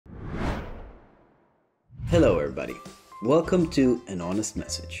Hello everybody, welcome to An Honest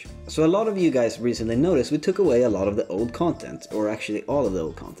Message. So a lot of you guys recently noticed we took away a lot of the old content, or actually all of the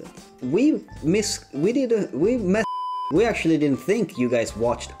old content. We actually didn't think you guys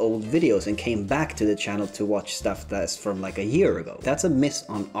watched old videos and came back to the channel to watch stuff that's from like a year ago. That's a miss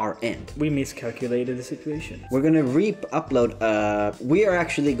on our end. We miscalculated the situation. We're gonna we are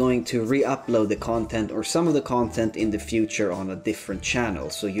actually going to re-upload the content or some of the content in the future on a different channel,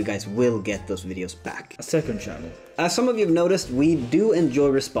 so you guys will get those videos back. A second channel. As some of you have noticed, we do enjoy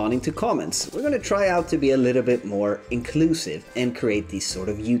responding to comments. We're gonna try out to be a little bit more inclusive and create these sort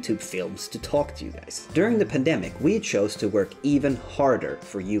of YouTube films to talk to you guys. During the pandemic, we chose to work even harder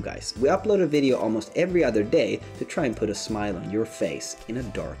for you guys. We upload a video almost every other day to try and put a smile on your face in a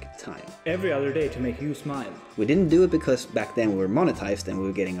dark time. Every other day to make you smile. We didn't do it because back then we were monetized and we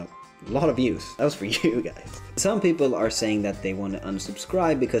were getting a lot of views. That was for you guys. Some people are saying that they want to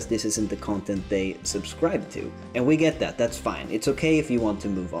unsubscribe because this isn't the content they subscribe to. And we get that, that's fine. It's okay if you want to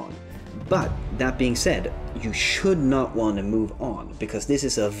move on. But that being said, you should not want to move on because this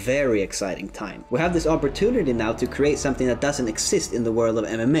is a very exciting time. We have this opportunity now to create something that doesn't exist in the world of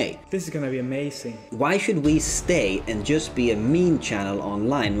MMA. This is gonna be amazing. Why should we stay and just be a meme channel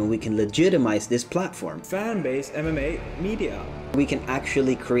online when we can legitimize this platform? Fan-based MMA media. We can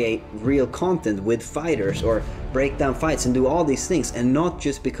actually create real content with fighters or break down fights and do all these things and not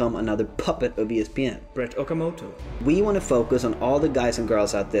just become another puppet of ESPN. Brett Okamoto. We want to focus on all the guys and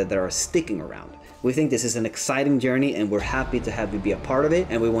girls out there that are sticking around. We think this is an exciting journey and we're happy to have you be a part of it,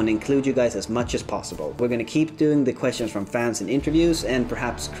 and we want to include you guys as much as possible. We're going to keep doing the questions from fans and interviews and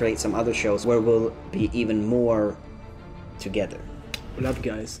perhaps create some other shows where we'll be even more together. Love you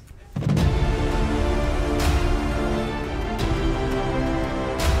guys.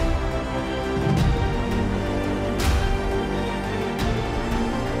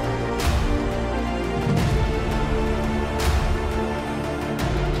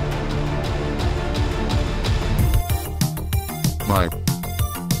 Mype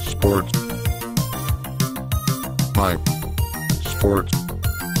Sports. Mype Sports.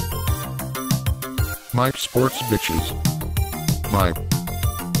 Mype Sports bitches. Mype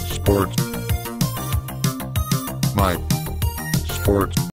Sports. Mype Sports.